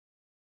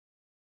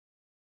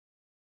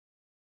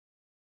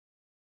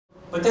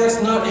But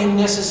that's not a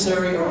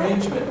necessary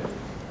arrangement.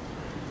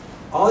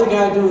 All you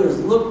gotta do is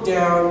look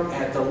down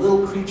at the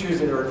little creatures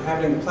that are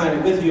inhabiting the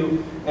planet with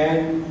you,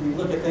 and you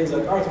look at things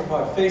like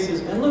arthropod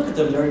faces, and look at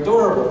them, they're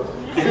adorable,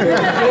 and they're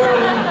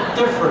very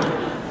different.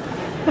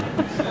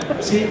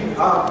 See,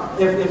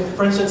 if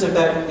for instance, if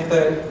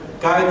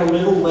that guy in the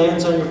middle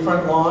lands on your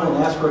front lawn and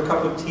asks for a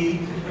cup of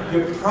tea,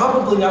 you're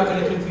probably not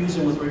going to confuse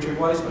him with Richard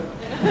Wiseman.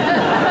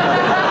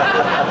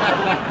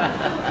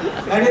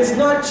 And it's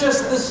not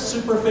just the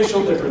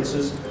superficial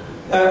differences,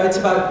 it's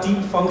about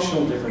deep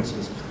functional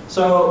differences.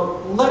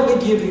 So let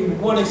me give you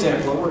one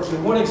example. I'll work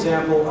through one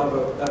example of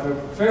a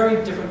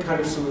very different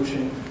kind of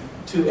solution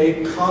to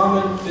a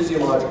common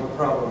physiological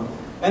problem.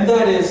 And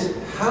that is,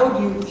 how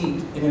do you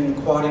eat in an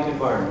aquatic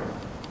environment?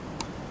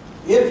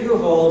 If you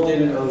evolved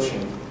in an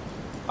ocean,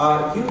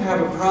 you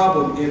have a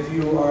problem if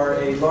you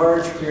are a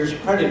large, fierce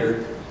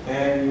predator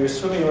and you're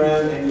swimming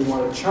around and you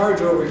want to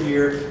charge over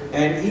here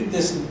and eat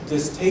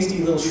this tasty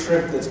little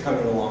shrimp that's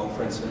coming along,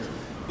 for instance.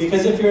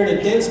 Because if you're in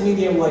a dense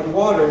medium like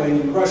water and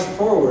you rush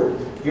forward,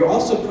 you're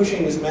also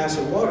pushing this mass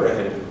of water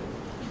ahead of you.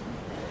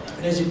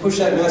 And as you push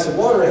that mass of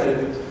water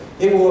ahead of you,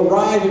 it will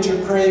arrive at your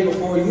prey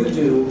before you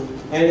do,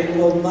 and it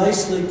will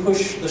nicely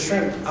push the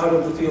shrimp out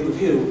of the field of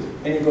view,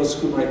 and you go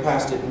scoot right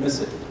past it and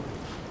miss it.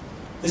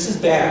 This is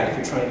bad if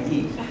you're trying to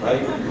eat,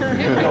 right?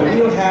 We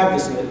don't have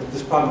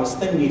this problem, this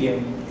thin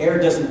medium. Air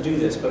doesn't do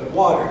this, but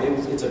water,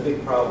 it's a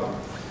big problem.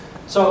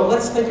 So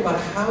let's think about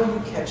how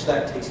you catch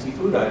that tasty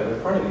food item in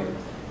front of you.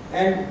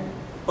 And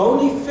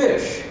bony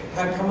fish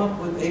have come up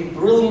with a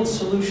brilliant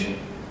solution.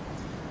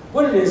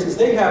 What it is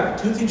they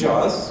have toothy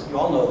jaws. You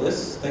all know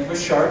this. Think of a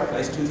shark,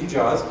 nice toothy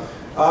jaws.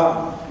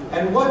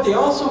 And what they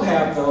also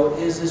have, though,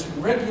 is this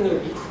regular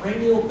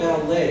cranial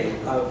ballet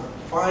of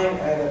fine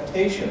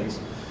adaptations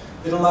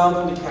that allow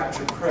them to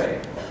capture prey.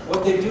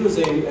 What they do is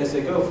as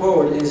they go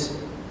forward is,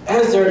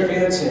 as they're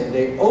advancing,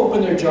 they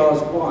open their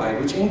jaws wide,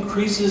 which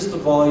increases the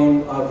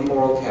volume of the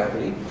oral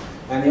cavity,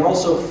 and they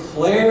also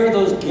flare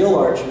those gill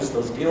arches,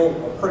 those gill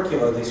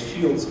opercula, these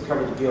shields that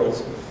cover the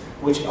gills,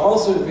 which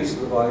also increases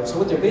the volume. So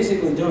what they're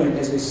basically doing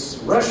is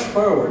they rush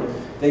forward,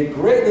 they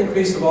greatly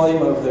increase the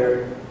volume of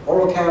their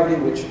oral cavity,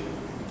 which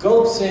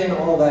gulps in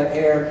all that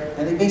air,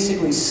 and they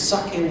basically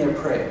suck in their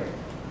prey.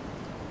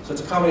 So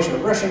it's a combination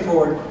of rushing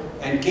forward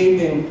and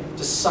gaping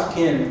to suck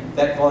in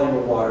that volume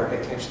of water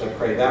and catch their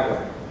prey that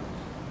way.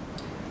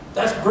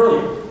 That's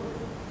brilliant.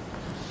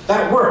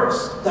 That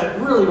works. That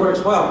really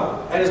works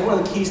well. And is one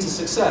of the keys to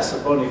success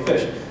of bony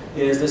fish,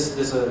 is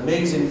this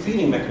amazing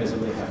feeding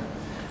mechanism they have.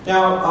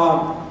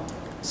 Now,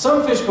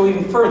 some fish go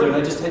even further, and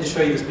I just had to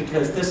show you this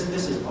because this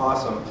is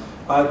awesome.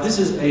 This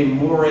is a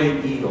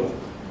moray eel.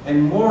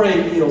 And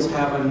moray eels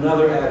have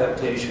another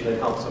adaptation that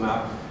helps them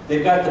out.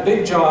 They've got the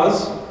big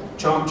jaws,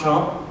 chomp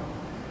chomp,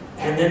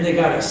 and then they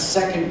got a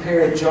second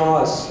pair of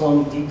jaws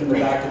slung deep in the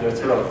back of their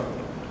throat,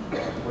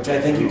 which I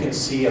think you can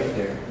see up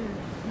there.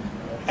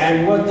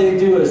 And what they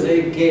do is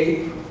they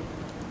gape,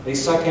 they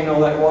suck in all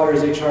that water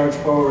as they charge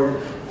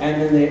forward,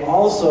 and then they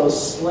also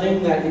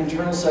sling that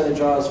internal set of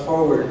jaws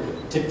forward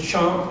to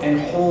chomp and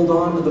hold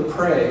on to the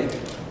prey.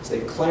 So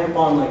they clamp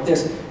on like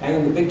this, and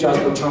then the big jaws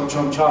go chomp,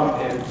 chomp, chomp,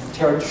 and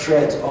tear it to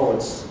shreds. Oh,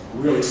 it's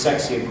really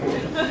sexy and cool.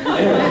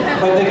 Anyway,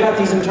 but they got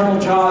these internal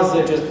jaws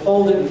that just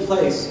hold it in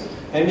place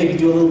and maybe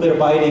do a little bit of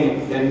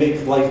biting and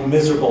make life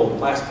miserable the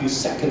last few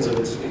seconds of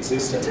its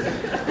existence.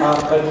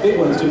 But the big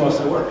ones do most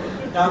of the work.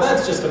 Now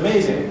that's just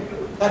amazing.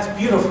 That's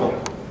beautiful.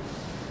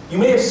 You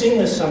may have seen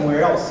this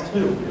somewhere else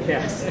too.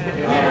 Yes.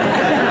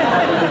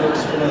 That probably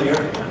looks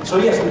familiar. So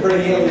yes, we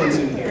bring aliens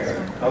in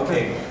here.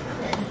 Okay.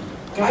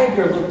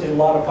 Geiger looked at a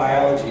lot of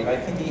biology. I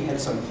think he had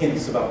some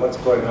hints about what's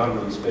going on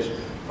with these fish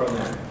from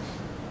that.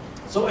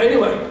 So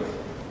anyway,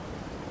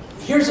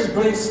 here's his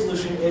brilliant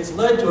solution. It's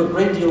led to a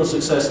great deal of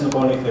success in the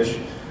bony fish.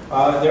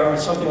 There are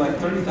something like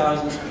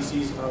 30,000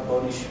 species of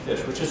bony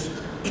fish, which is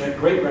a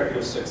great record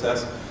of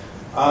success.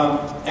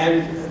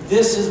 And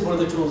this is one of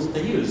the tools that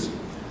they use.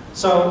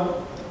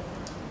 So,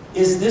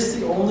 is this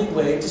the only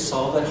way to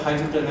solve that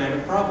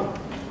hydrodynamic problem?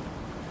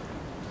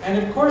 And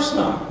of course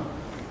not.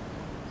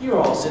 You're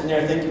all sitting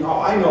there thinking,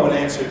 oh, I know an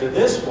answer to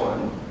this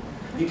one,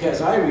 because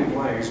I read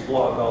Meyer's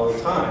blog all the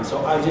time,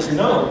 so I just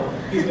know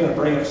he's going to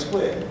bring up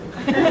squid.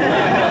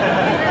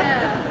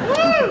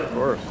 Of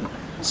course.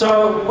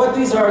 So what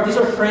these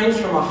are frames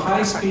from a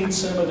high-speed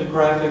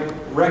cinematographic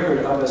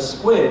record of a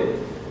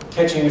squid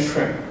catching a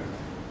shrimp.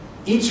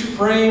 Each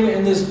frame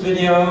in this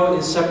video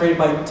is separated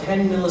by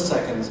 10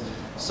 milliseconds.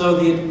 So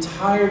the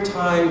entire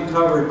time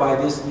covered by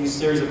these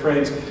series of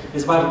frames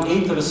is about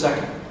 1/8 of a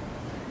second.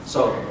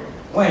 So,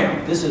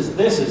 wham, this is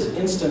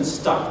instant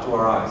stuff to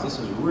our eyes. This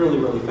is really,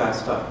 really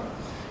fast stuff.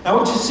 Now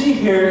what you see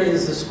here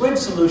is the squid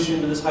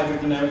solution to this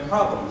hydrodynamic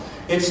problem.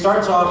 It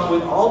starts off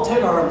with all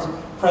 10 arms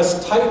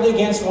pressed tightly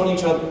against one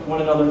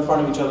another in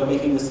front of each other,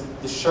 making this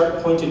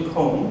sharp pointed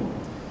cone.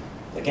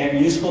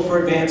 Again, useful for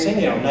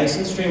advancing, nice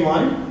and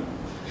streamlined.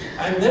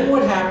 And then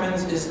what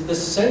happens is the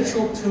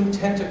central two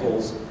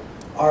tentacles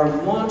are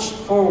launched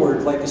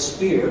forward like a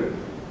spear,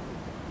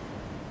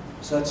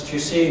 So that's what you're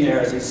seeing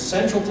there, is these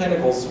central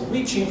tentacles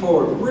reaching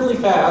forward really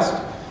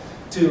fast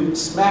to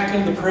smack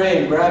into the prey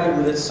and grab it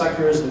with its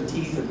suckers and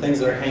teeth and things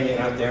that are hanging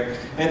out there.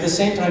 And at the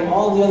same time,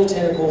 all the other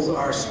tentacles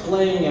are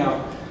splaying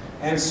out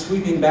and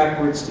sweeping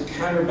backwards to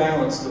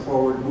counterbalance the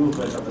forward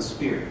movement of the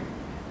spear.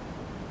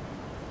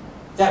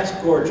 That's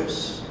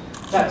gorgeous.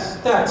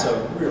 That's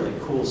a really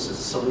cool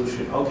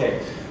solution.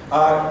 Okay,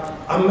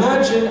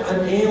 imagine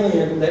an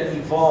alien that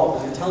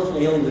evolved, an intelligent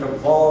alien that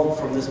evolved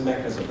from this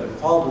mechanism, that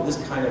evolved with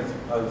this kind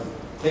of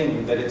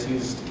thing that it's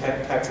used to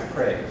capture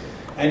prey.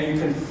 And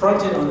you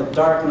confront it on the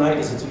dark night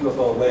as its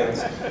UFO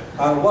lands.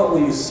 What will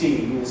you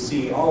see? You will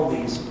see all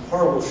these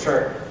horrible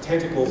sharp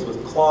tentacles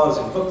with claws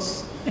and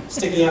hooks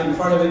sticking out in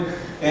front of it,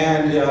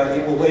 and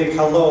it will wave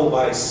hello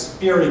by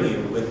spearing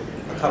you with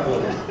a couple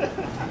of them.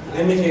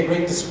 And making a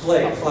great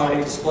display, a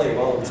flowery display of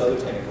all of its other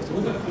tentacles. It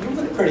would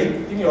look pretty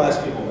in your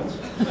last few moments.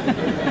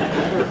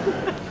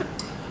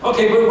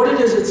 Okay, but what it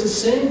is, it's the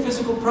same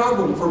physical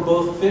problem for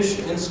both fish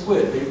and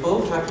squid. They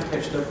both have to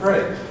catch their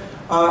prey.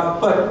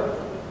 But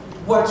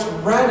what's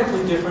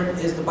radically different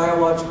is the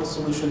biological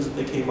solutions that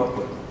they came up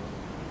with.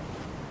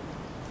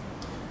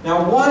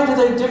 Now, why do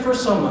they differ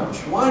so much?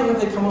 Why have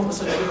they come up with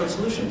such different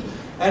solutions?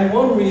 And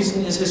one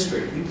reason is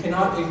history. You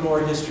cannot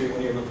ignore history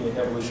when you're looking at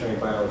evolutionary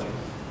biology.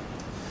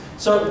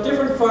 So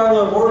different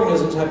phyla of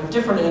organisms have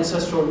different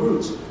ancestral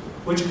roots,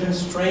 which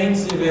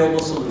constrains the available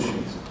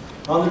solutions.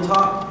 On the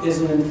top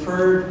is an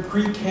inferred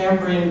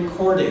Precambrian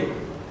chordate.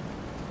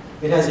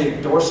 It has a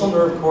dorsal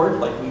nerve cord,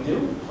 like we do,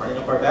 running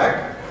up our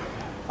back.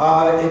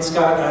 It's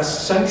got a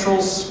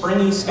central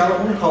springy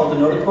skeleton called the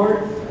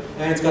notochord,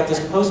 and it's got this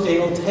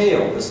postanal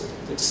tail, this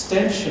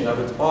extension of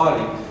its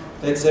body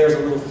that's there as a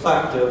little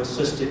flap to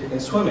assist it in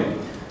swimming.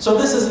 So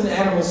this is an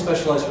animal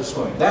specialized for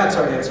swimming. That's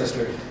our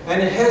ancestor,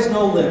 and it has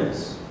no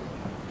limbs.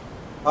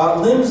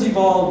 Limbs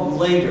evolved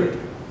later,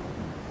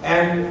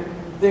 and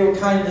they were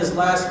kind of this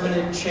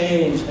last-minute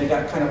change. They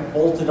got kind of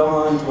bolted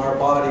on to our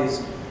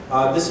bodies.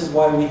 This is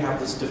why we have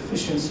this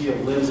deficiency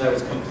of limbs I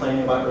was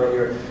complaining about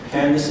earlier,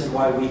 and this is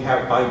why we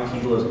have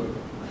bipedalism.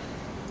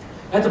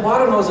 At the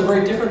bottom is a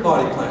very different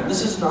body plan.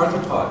 This is an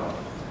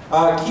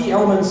arthropod. Key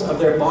elements of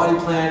their body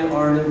plan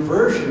are an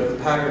inversion of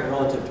the pattern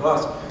relative to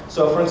us.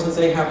 So, for instance,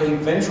 they have a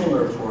ventral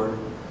nerve cord.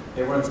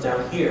 It runs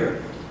down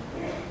here.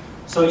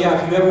 So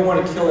yeah, if you ever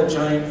want to kill a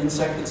giant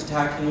insect that's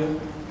attacking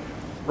you,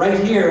 right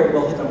here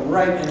will hit them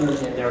right in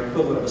their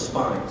equivalent of a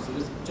spine. So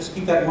just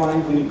keep that in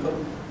mind when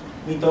you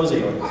meet those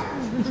aliens.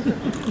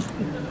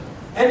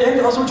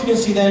 And also what you can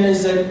see then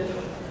is that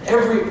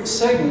every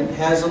segment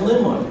has a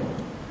limb on it.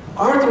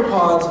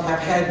 Arthropods have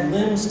had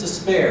limbs to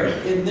spare.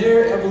 In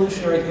their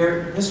evolutionary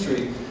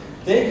history,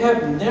 they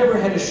have never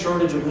had a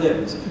shortage of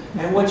limbs.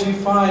 And what you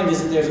find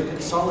is that there's a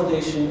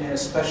consolidation and a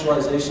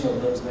specialization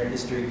of limbs in their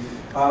history.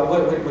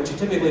 What you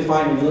typically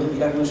find when you look at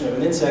the evolution of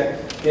an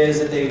insect is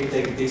that they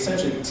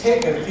essentially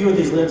take a few of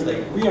these limbs,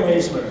 they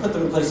rearrange them and put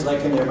them in places like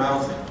in their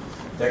mouth,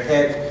 their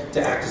head,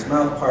 to act as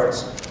mouth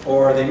parts,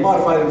 or they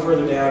modify them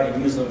further down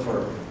and use them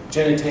for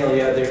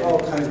genitalia. There's all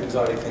kinds of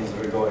exotic things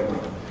that are going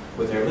on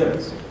with their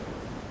limbs.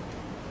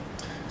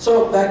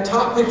 So that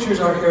top picture is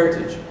our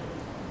heritage.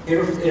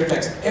 It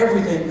affects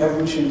everything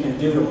evolution can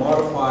do to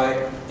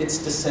modify its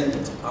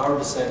descendants, our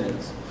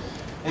descendants.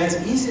 And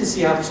it's easy to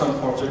see how some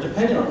forms are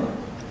dependent on them.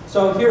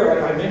 So here,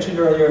 I mentioned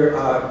earlier,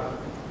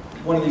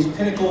 one of these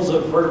pinnacles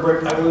of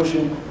vertebrate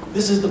evolution.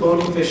 This is the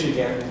bony fish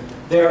again.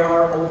 There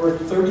are over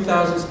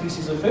 30,000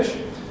 species of fish.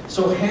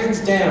 So hands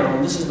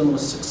down, this is the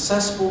most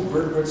successful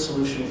vertebrate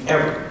solution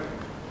ever.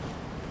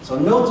 So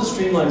note the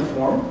streamlined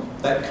form,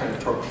 that kind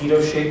of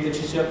torpedo shape that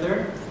you see up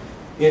there.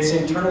 Its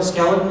internal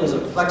skeleton is a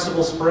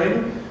flexible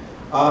spring,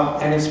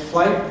 and it's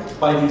flanked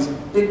by these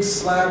big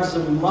slabs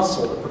of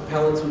muscle that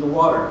propel it through the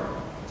water.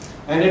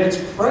 And at its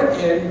front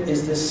end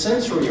is this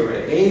sensory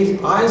array,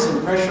 eyes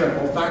and pressure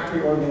and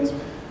olfactory organs,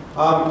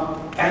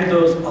 and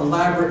those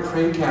elaborate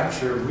prey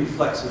capture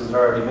reflexes that I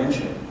already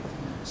mentioned.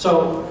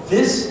 So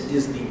this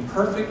is the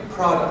perfect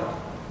product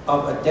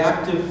of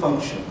adaptive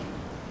function.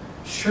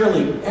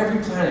 Surely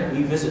every planet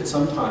we visit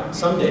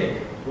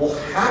someday, will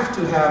have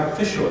to have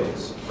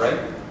fishoids, right?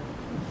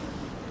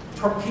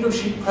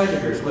 Torpedo-shaped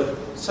predators with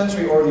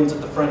sensory organs at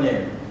the front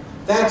end.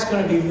 That's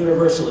going to be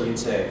universal, you'd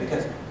say,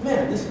 because,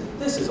 man,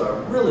 this is a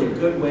really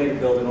good way to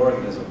build an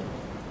organism.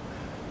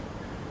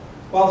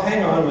 Well,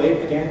 hang on,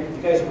 wait, again,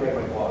 you guys have read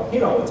my blog. You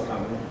know what's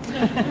coming.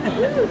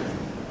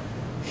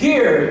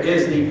 Here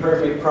is the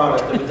perfect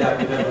product of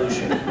adaptive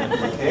evolution,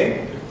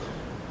 okay?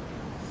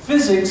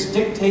 Physics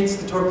dictates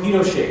the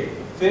torpedo shape.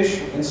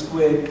 Fish and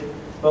squid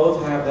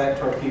both have that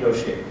torpedo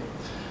shape.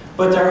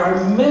 But there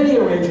are many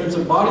arrangements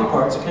of body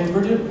parts that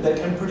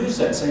can produce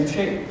that same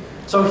shape.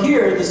 So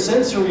here, the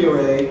sensory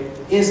array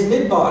is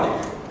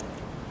mid-body.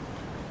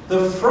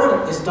 The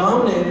front is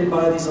dominated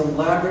by these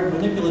elaborate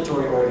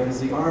manipulatory organs,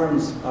 the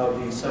arms of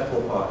the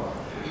cephalopod.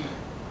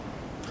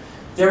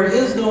 There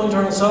is no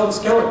internal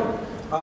skeleton.